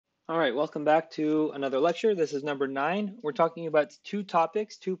All right, welcome back to another lecture. This is number 9. We're talking about two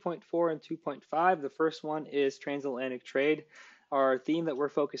topics, 2.4 and 2.5. The first one is transatlantic trade. Our theme that we're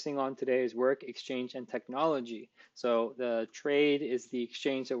focusing on today is work, exchange, and technology. So the trade is the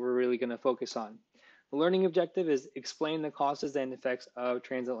exchange that we're really going to focus on. The learning objective is explain the causes and effects of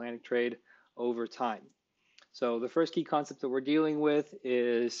transatlantic trade over time. So the first key concept that we're dealing with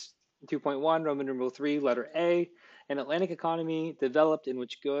is 2.1, Roman numeral 3, letter A. An Atlantic economy developed in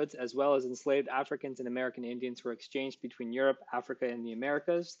which goods, as well as enslaved Africans and American Indians, were exchanged between Europe, Africa, and the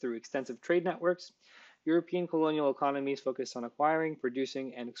Americas through extensive trade networks. European colonial economies focused on acquiring,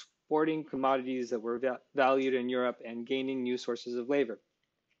 producing, and exporting commodities that were valued in Europe and gaining new sources of labor.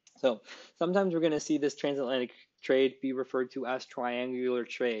 So sometimes we're going to see this transatlantic trade be referred to as triangular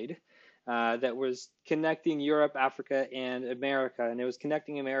trade. That was connecting Europe, Africa, and America. And it was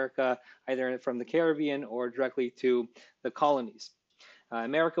connecting America either from the Caribbean or directly to the colonies.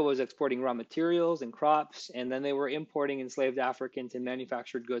 America was exporting raw materials and crops, and then they were importing enslaved Africans and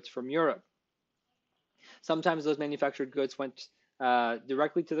manufactured goods from Europe. Sometimes those manufactured goods went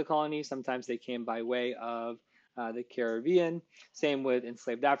directly to the colonies. Sometimes they came by way of the Caribbean. Same with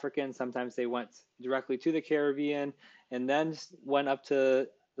enslaved Africans. Sometimes they went directly to the Caribbean and then went up to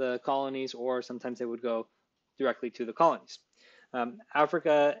the colonies, or sometimes they would go directly to the colonies.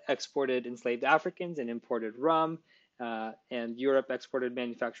 Africa exported enslaved Africans and imported rum, and Europe exported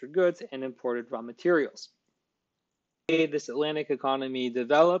manufactured goods and imported raw materials. This Atlantic economy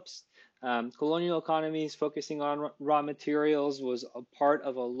develops. Colonial economies focusing on raw materials was a part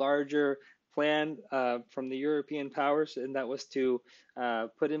of a larger plan from the European powers, and that was to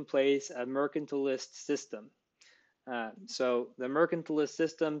put in place a mercantilist system. So the mercantilist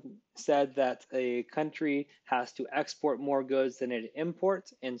system said that a country has to export more goods than it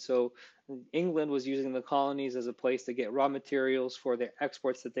imports, and so England was using the colonies as a place to get raw materials for their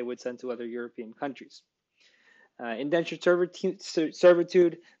exports that they would send to other European countries. Indentured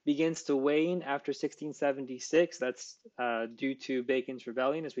servitude begins to wane after 1676. That's due to Bacon's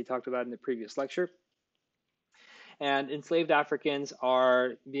Rebellion, as we talked about in the previous lecture. And enslaved Africans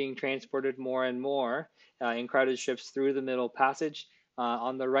are being transported more and more in crowded ships through the Middle Passage.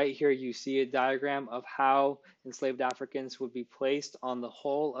 On the right here, you see a diagram of how enslaved Africans would be placed on the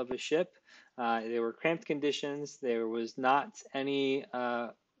hull of a ship. There were cramped conditions. There was not any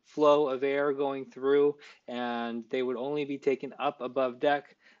flow of air going through, and they would only be taken up above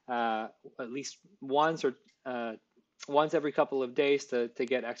deck at least once every couple of days to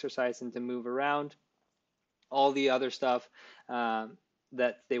get exercise and to move around. All the other stuff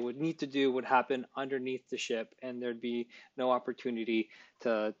that they would need to do would happen underneath the ship, and there'd be no opportunity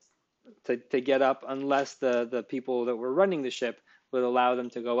to get up unless the people that were running the ship would allow them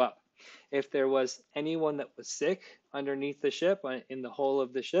to go up. If there was anyone that was sick underneath the ship, in the hull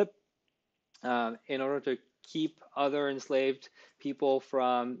of the ship, in order to keep other enslaved people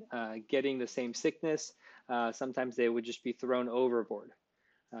from getting the same sickness, sometimes they would just be thrown overboard.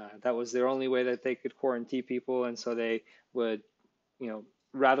 That was their only way that they could quarantine people, and so they would,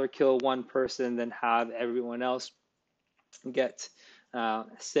 rather kill one person than have everyone else get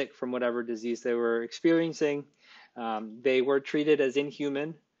sick from whatever disease they were experiencing. They were treated as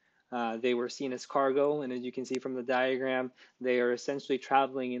inhuman. They were seen as cargo, and as you can see from the diagram, they are essentially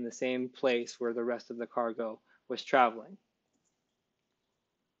traveling in the same place where the rest of the cargo was traveling.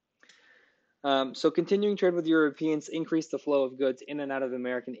 So continuing trade with Europeans increased the flow of goods in and out of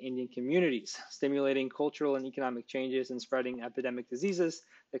American Indian communities, stimulating cultural and economic changes and spreading epidemic diseases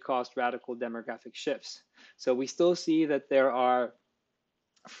that caused radical demographic shifts. So we still see that there are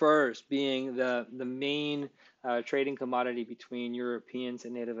furs being the main trading commodity between Europeans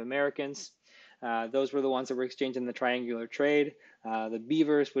and Native Americans. Those were the ones that were exchanged in the triangular trade. The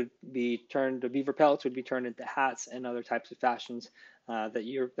beaver pelts would be turned into hats and other types of fashions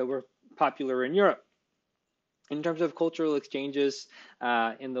that were popular in Europe. In terms of cultural exchanges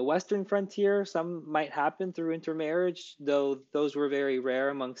in the Western frontier, some might happen through intermarriage, though those were very rare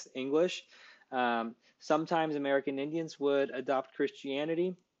amongst English. Sometimes American Indians would adopt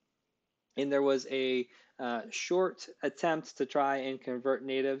Christianity, and there was a short attempt to try and convert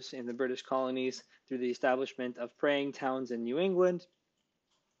natives in the British colonies through the establishment of praying towns in New England,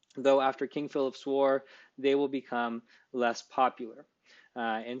 though after King Philip's War, they will become less popular.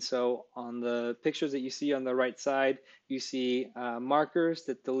 And so on the pictures that you see on the right side, you see markers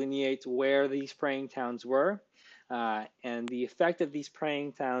that delineate where these praying towns were. And the effect of these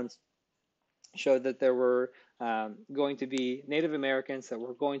praying towns showed that there were going to be Native Americans that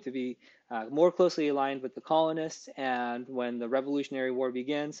were going to be more closely aligned with the colonists. And when the Revolutionary War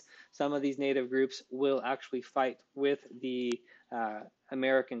begins, some of these Native groups will actually fight with the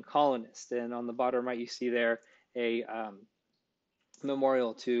American colonists. And on the bottom right, you see there a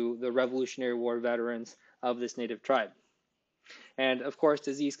memorial to the Revolutionary War veterans of this native tribe. And of course,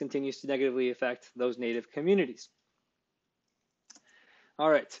 disease continues to negatively affect those native communities. All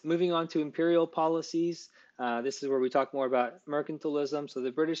right, moving on to imperial policies. This is where we talk more about mercantilism. So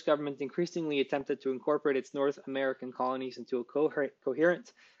the British government increasingly attempted to incorporate its North American colonies into a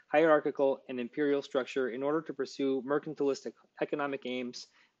coherent, hierarchical, and imperial structure in order to pursue mercantilistic economic aims.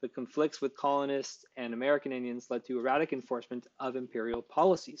 But conflicts with colonists and American Indians led to erratic enforcement of imperial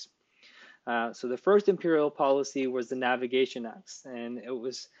policies. So the first imperial policy was the Navigation Acts, and it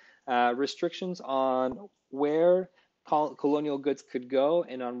was restrictions on where colonial goods could go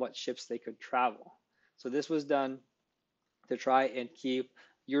and on what ships they could travel. So this was done to try and keep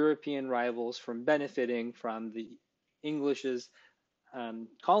European rivals from benefiting from the English's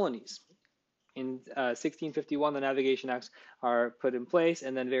colonies. In 1651, the Navigation Acts are put in place,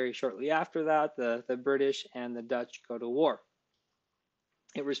 and then very shortly after that, the British and the Dutch go to war.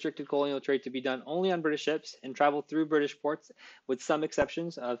 It restricted colonial trade to be done only on British ships and travel through British ports, with some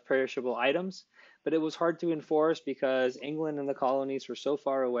exceptions of perishable items. But it was hard to enforce because England and the colonies were so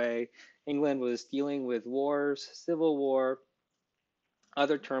far away. England was dealing with wars, civil war,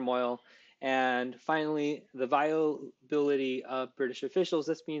 other turmoil, and finally, the viability of British officials.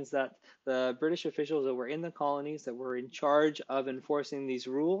 This means that the British officials that were in the colonies that were in charge of enforcing these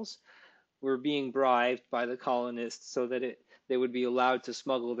rules were being bribed by the colonists so that they would be allowed to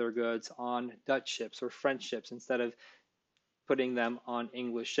smuggle their goods on Dutch ships or French ships instead of putting them on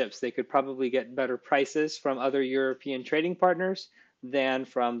English ships. They could probably get better prices from other European trading partners than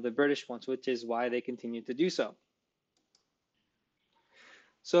from the British ones, which is why they continued to do so.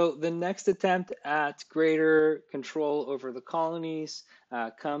 So the next attempt at greater control over the colonies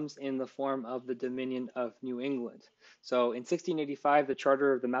comes in the form of the Dominion of New England. So in 1685, the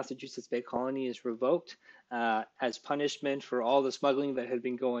charter of the Massachusetts Bay Colony is revoked as punishment for all the smuggling that had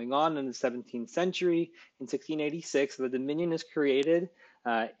been going on in the 17th century. In 1686, the Dominion is created.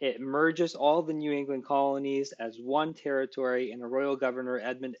 It merges all the New England colonies as one territory, and a royal governor,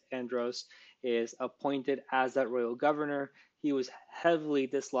 Edmund Andros, is appointed as that royal governor. He was heavily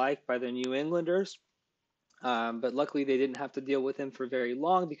disliked by the New Englanders, but luckily they didn't have to deal with him for very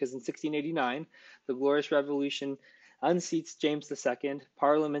long, because in 1689, the Glorious Revolution unseats James II.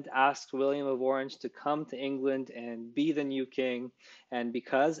 Parliament asked William of Orange to come to England and be the new king. And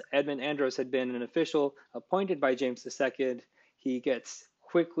because Edmund Andros had been an official appointed by James II, he gets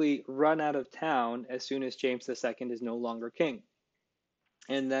quickly run out of town as soon as James II is no longer king.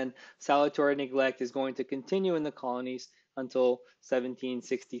 And then salutary neglect is going to continue in the colonies until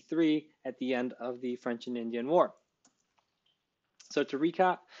 1763 at the end of the French and Indian War. So to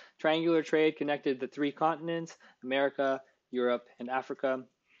recap, triangular trade connected the three continents, America, Europe, and Africa.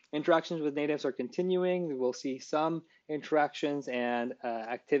 Interactions with natives are continuing. We will see some interactions and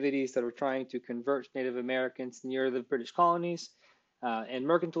activities that are trying to convert Native Americans near the British colonies. And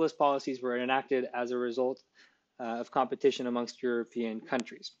mercantilist policies were enacted as a result of competition amongst European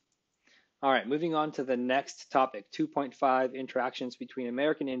countries. All right, moving on to the next topic, 2.5, interactions between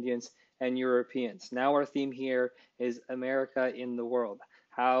American Indians and Europeans. Now our theme here is America in the world.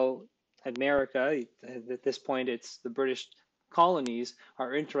 How America, at this point it's the British colonies,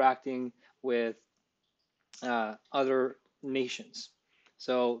 are interacting with other nations.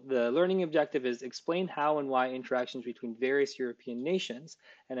 So the learning objective is explain how and why interactions between various European nations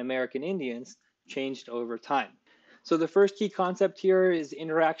and American Indians changed over time. So the first key concept here is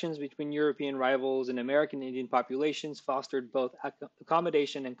interactions between European rivals and American Indian populations fostered both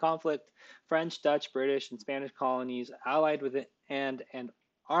accommodation and conflict. French, Dutch, British, and Spanish colonies allied with and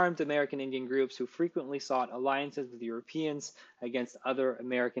armed American Indian groups who frequently sought alliances with Europeans against other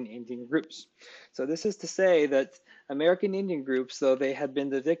American Indian groups. So this is to say that American Indian groups, though they had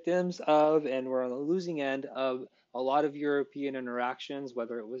been the victims of and were on the losing end of a lot of European interactions,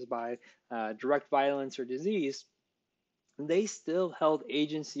 whether it was by direct violence or disease, they still held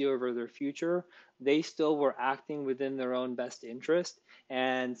agency over their future. They still were acting within their own best interest.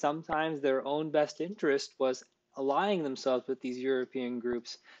 And sometimes their own best interest was allying themselves with these European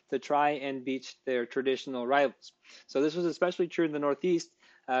groups to try and beat their traditional rivals. So this was especially true in the Northeast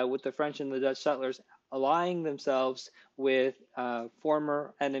with the French and the Dutch settlers allying themselves with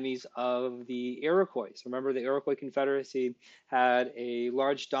former enemies of the Iroquois. Remember, the Iroquois Confederacy had a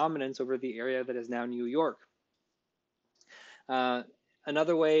large dominance over the area that is now New York.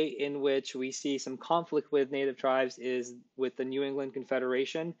 Another way in which we see some conflict with native tribes is with the New England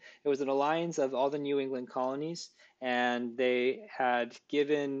Confederation. It was an alliance of all the New England colonies, and they had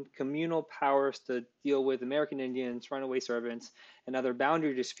given communal powers to deal with American Indians, runaway servants, and other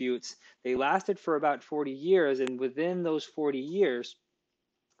boundary disputes. They lasted for about 40 years, and within those 40 years,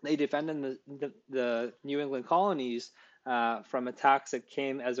 they defended the New England colonies from attacks that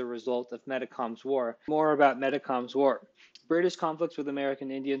came as a result of Metacom's war. More about Metacom's war. British conflicts with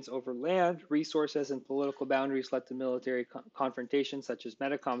American Indians over land, resources, and political boundaries led to military confrontations such as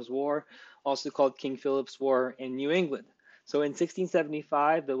Metacom's War, also called King Philip's War in New England. So in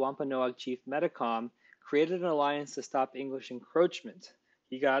 1675, the Wampanoag chief Metacom created an alliance to stop English encroachment.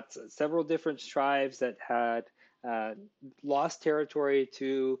 He got several different tribes that had uh, lost territory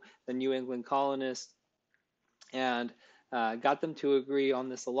to the New England colonists and got them to agree on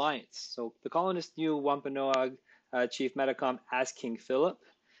this alliance. So the colonists knew Wampanoag chief Metacom as King Philip,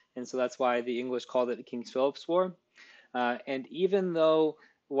 and so that's why the English called it the King Philip's War. And even though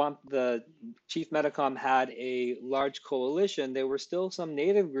the chief Metacom had a large coalition, there were still some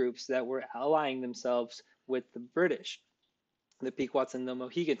native groups that were allying themselves with the British, the Pequots and the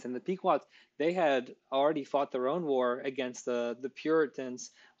Mohegans. And the Pequots, they had already fought their own war against the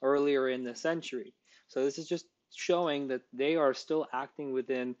Puritans earlier in the century. So this is just showing that they are still acting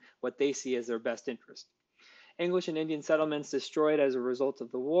within what they see as their best interest. English and Indian settlements destroyed as a result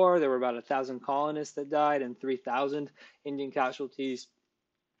of the war. There were about 1,000 colonists that died and 3,000 Indian casualties.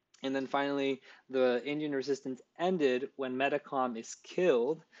 And then finally, the Indian resistance ended when Metacom is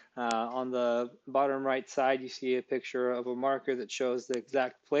killed. On the bottom right side, you see a picture of a marker that shows the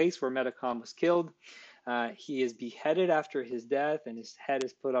exact place where Metacom was killed. He is beheaded after his death, and his head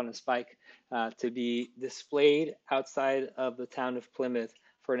is put on a spike to be displayed outside of the town of Plymouth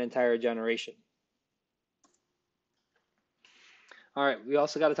for an entire generation. All right, we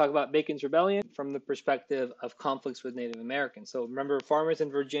also got to talk about Bacon's Rebellion from the perspective of conflicts with Native Americans. So remember, farmers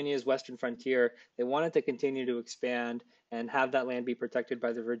in Virginia's western frontier, they wanted to continue to expand and have that land be protected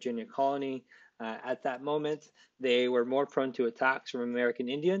by the Virginia colony. At that moment, they were more prone to attacks from American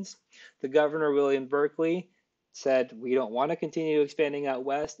Indians. The governor, William Berkeley, said, we don't want to continue expanding out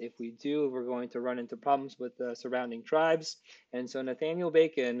west. If we do, we're going to run into problems with the surrounding tribes. And so Nathaniel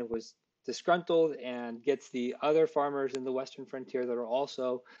Bacon was disgruntled and gets the other farmers in the western frontier that are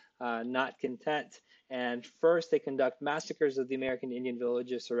also not content. And first, they conduct massacres of the American Indian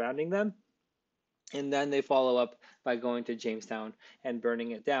villages surrounding them. And then they follow up by going to Jamestown and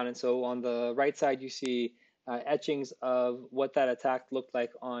burning it down. And so on the right side, you see etchings of what that attack looked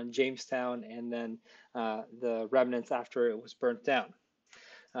like on Jamestown and then the remnants after it was burnt down.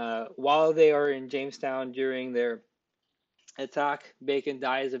 While they are in Jamestown during their attack, Bacon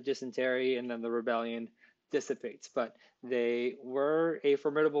dies of dysentery, and then the rebellion dissipates. But they were a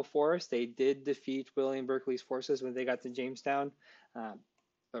formidable force. They did defeat William Berkeley's forces when they got to Jamestown.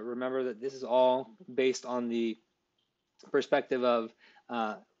 But remember that this is all based on the perspective of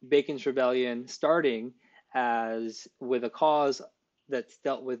Bacon's rebellion starting as with a cause that's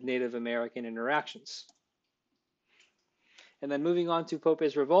dealt with Native American interactions. And then moving on to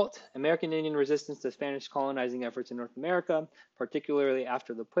Pope's Revolt, American Indian resistance to Spanish colonizing efforts in North America, particularly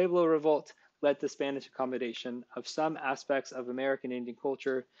after the Pueblo Revolt, led to Spanish accommodation of some aspects of American Indian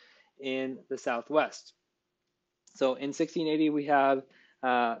culture in the Southwest. So in 1680, we have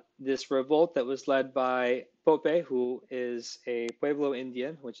this revolt that was led by Pope, who is a Pueblo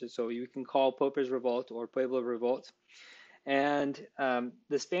Indian, which is, so you can call Pope's Revolt or Pueblo Revolt. And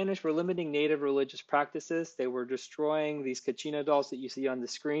the Spanish were limiting native religious practices. They were destroying these Kachina dolls that you see on the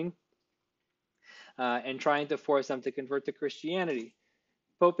screen and trying to force them to convert to Christianity.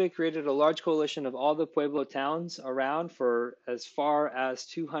 Pope created a large coalition of all the Pueblo towns around for as far as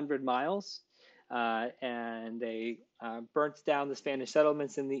 200 miles. And they burnt down the Spanish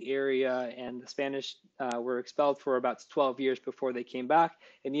settlements in the area, and the Spanish were expelled for about 12 years before they came back.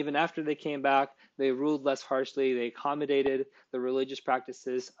 And even after they came back, they ruled less harshly. They accommodated the religious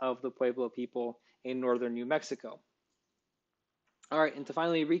practices of the Pueblo people in northern New Mexico. All right, and to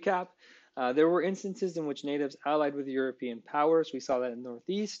finally recap, there were instances in which natives allied with European powers. We saw that in the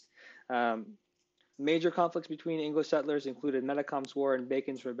Northeast. Major conflicts between English settlers included Metacom's War and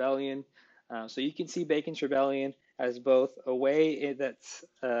Bacon's Rebellion. So you can see Bacon's Rebellion as both a way that's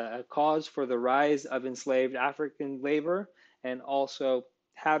a cause for the rise of enslaved African labor and also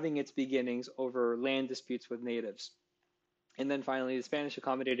having its beginnings over land disputes with natives. And then finally, the Spanish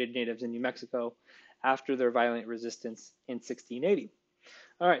accommodated natives in New Mexico after their violent resistance in 1680.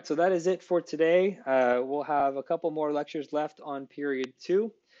 All right, so that is it for today. We'll have a couple more lectures left on period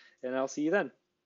 2, and I'll see you then.